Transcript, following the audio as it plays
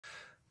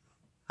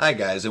Hi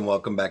guys, and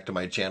welcome back to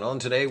my channel, and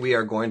today we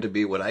are going to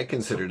be what I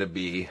consider to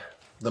be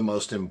the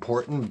most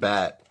important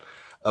bat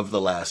of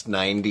the last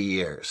 90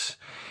 years.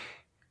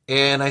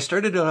 And I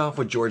started it off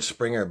with George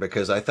Springer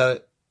because I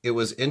thought it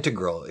was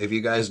integral. If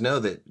you guys know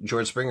that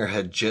George Springer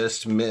had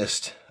just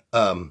missed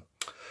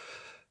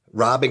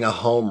robbing a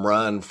home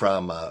run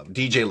from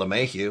DJ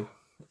LeMahieu,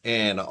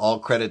 and all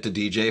credit to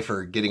DJ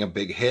for getting a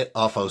big hit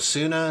off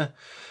Osuna,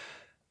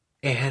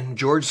 and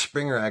George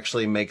Springer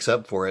actually makes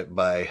up for it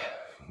by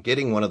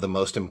getting one of the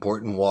most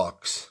important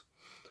walks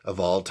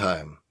of all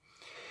time.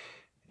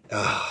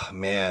 Oh,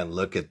 man,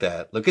 look at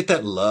that. Look at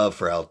that love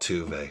for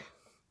Altuve.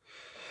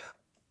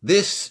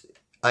 This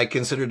I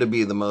consider to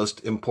be the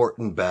most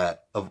important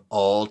bat of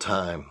all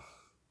time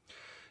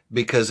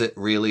because it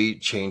really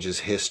changes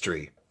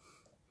history.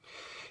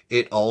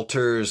 It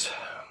alters,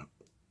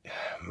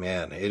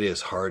 man, it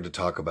is hard to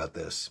talk about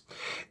this.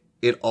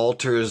 It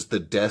alters the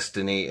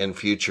destiny and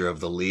future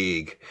of the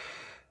league.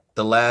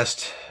 The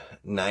last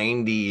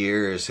 90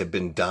 years have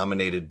been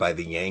dominated by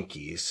the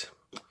Yankees.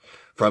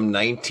 From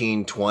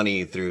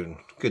 1920 through,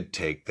 good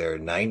take there,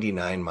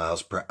 99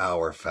 miles per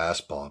hour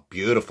fastball.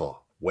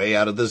 Beautiful. Way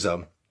out of the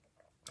zone.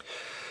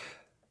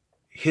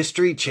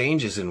 History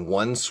changes in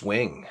one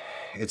swing.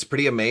 It's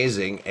pretty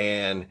amazing.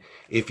 And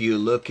if you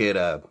look at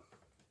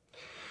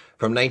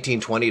from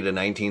 1920 to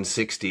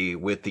 1960,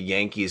 with the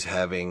Yankees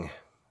having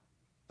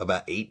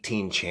about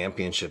 18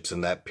 championships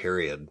in that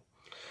period.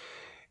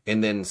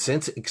 And then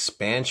since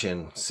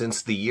expansion,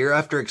 since the year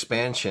after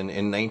expansion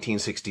in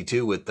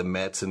 1962 with the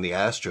Mets and the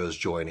Astros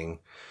joining,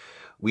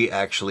 we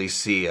actually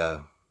see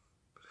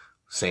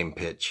same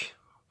pitch.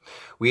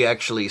 We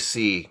actually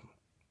see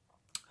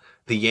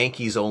the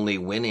Yankees only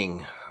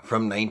winning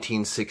from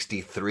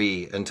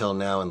 1963 until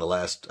now in the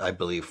last, I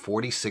believe,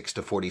 46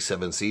 to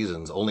 47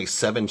 seasons, only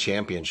 7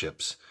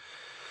 championships,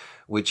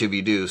 which if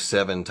you do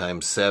 7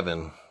 times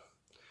 7,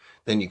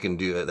 then you can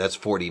do it. That's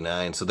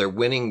 49. So they're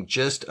winning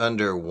just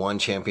under 1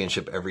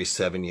 championship every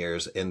 7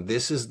 years. And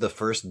this is the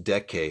first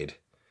decade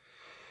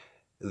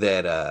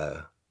that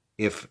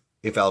if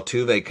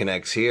Altuve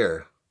connects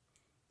here,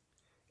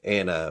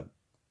 and that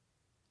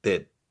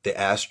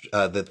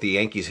the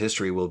Yankees'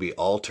 history will be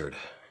altered.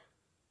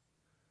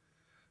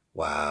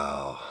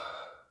 Wow.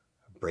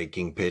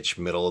 Breaking pitch,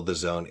 middle of the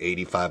zone,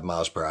 85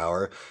 miles per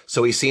hour.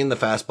 So he's seen the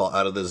fastball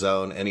out of the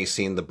zone, and he's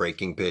seen the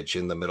breaking pitch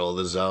in the middle of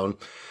the zone.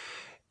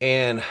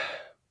 And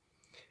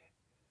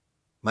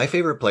my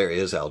favorite player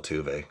is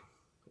Altuve,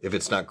 if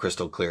it's not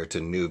crystal clear to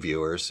new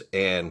viewers.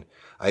 And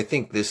I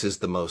think this is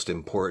the most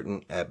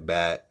important at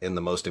bat and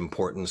the most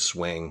important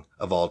swing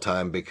of all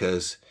time,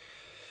 because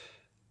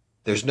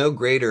there's no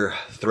greater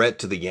threat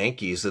to the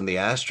Yankees than the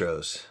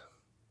Astros.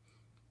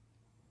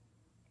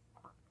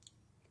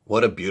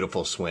 What a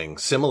beautiful swing.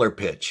 Similar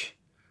pitch.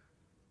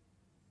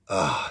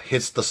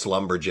 Hits the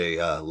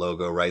Slumberjay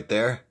logo right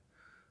there.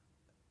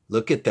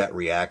 Look at that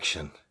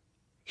reaction.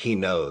 He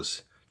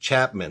knows.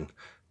 Chapman,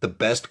 the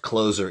best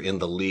closer in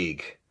the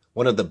league,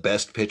 one of the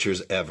best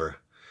pitchers ever,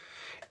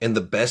 and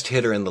the best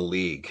hitter in the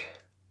league,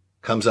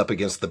 comes up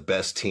against the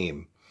best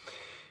team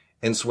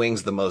and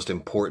swings the most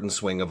important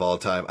swing of all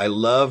time. I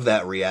love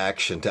that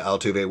reaction to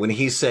Altuve. When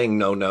he's saying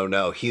no, no,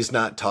 no, he's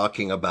not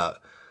talking about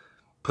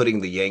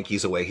putting the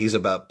Yankees away. He's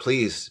about,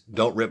 please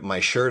don't rip my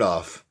shirt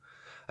off.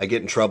 I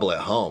get in trouble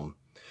at home.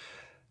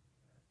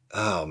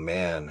 Oh,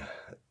 man.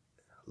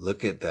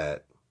 Look at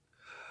that.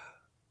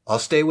 I'll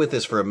stay with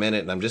this for a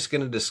minute, and I'm just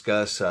going to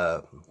discuss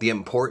the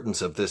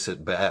importance of this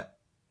at bat.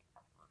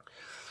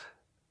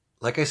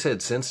 Like I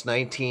said, since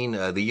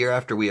the year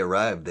after we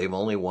arrived, they've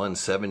only won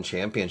 7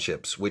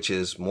 championships, which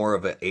is more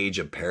of an age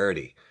of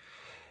parity.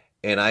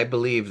 And I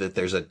believe that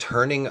there's a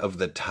turning of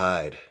the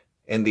tide,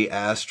 and the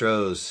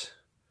Astros,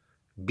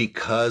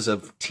 because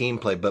of team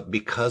play, but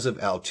because of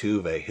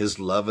Altuve, his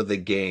love of the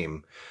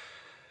game,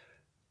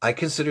 I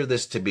consider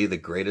this to be the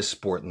greatest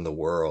sport in the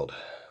world.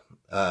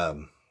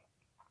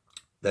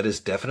 That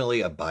is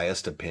definitely a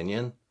biased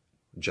opinion.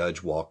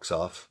 Judge walks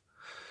off.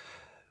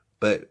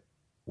 But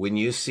when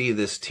you see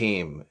this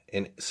team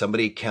and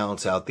somebody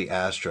counts out the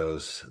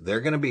Astros, they're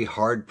going to be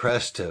hard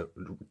pressed to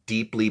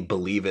deeply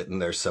believe it in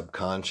their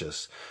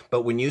subconscious.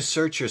 But when you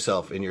search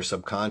yourself in your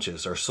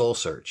subconscious, or soul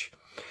search,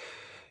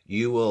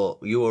 you will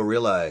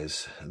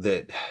realize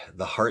that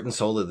the heart and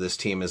soul of this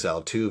team is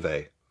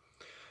Altuve.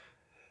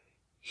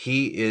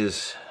 He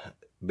is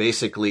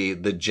basically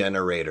the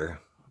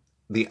generator,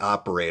 the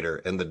operator,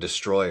 and the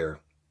destroyer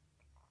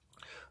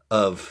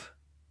of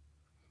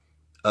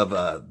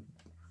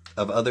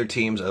other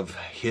teams, of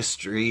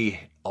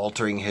history,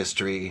 altering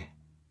history.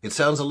 It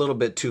sounds a little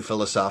bit too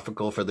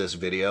philosophical for this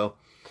video,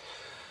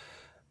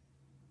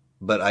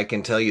 but I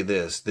can tell you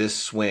this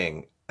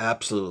swing,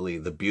 absolutely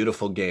the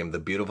beautiful game, the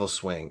beautiful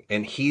swing.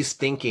 And he's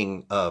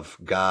thinking of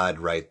God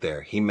right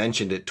there. He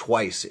mentioned it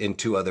twice in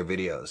 2 other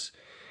videos.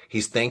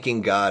 He's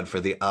thanking God for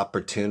the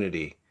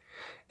opportunity.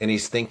 And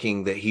he's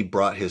thinking that he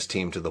brought his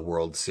team to the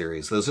World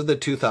Series. Those are the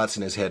 2 thoughts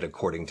in his head,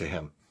 according to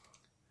him.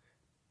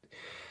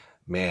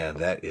 Man,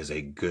 that is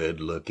a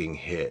good-looking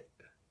hit.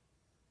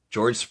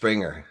 George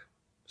Springer,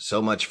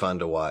 so much fun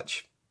to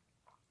watch.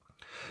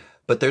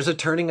 But there's a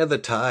turning of the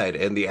tide,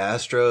 and the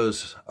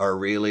Astros are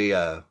really,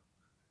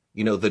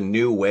 you know, the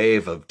new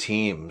wave of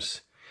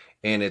teams.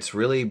 And it's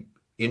really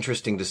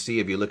interesting to see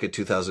if you look at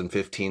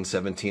 2015,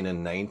 17,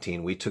 and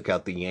 19, we took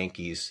out the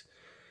Yankees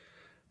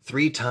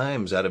 3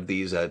 times out of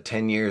these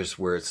 10 years,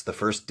 where it's the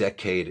first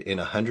decade in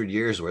 100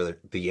 years where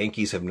the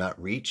Yankees have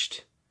not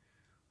reached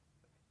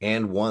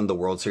and won the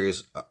World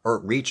Series, or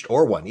reached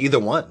or won, either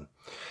one.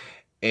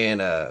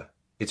 And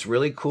it's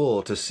really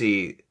cool to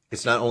see.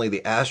 It's not only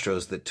the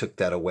Astros that took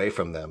that away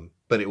from them,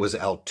 but it was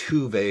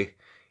Altuve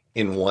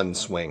in one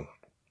swing.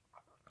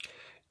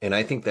 And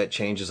I think that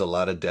changes a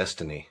lot of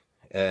destiny.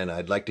 And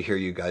I'd like to hear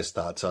you guys'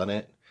 thoughts on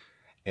it.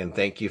 And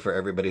thank you for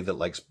everybody that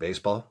likes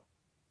baseball.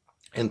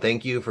 And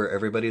thank you for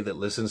everybody that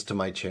listens to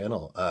my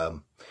channel.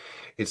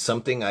 It's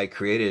something I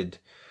created.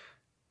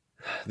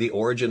 The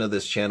origin of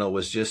this channel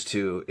was just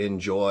to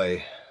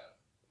enjoy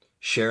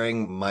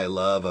sharing my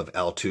love of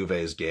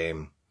Altuve's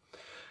game.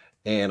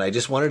 And I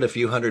just wanted a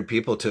few hundred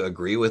people to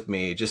agree with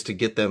me, just to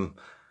get them,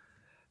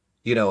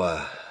 you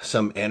know,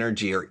 some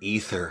energy or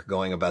ether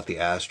going about the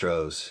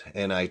Astros.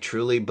 And I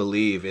truly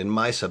believe in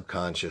my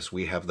subconscious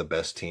we have the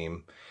best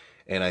team,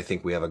 and I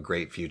think we have a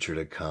great future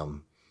to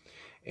come.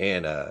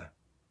 And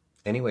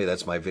anyway,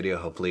 that's my video.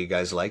 Hopefully you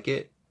guys like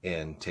it,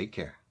 and take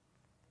care.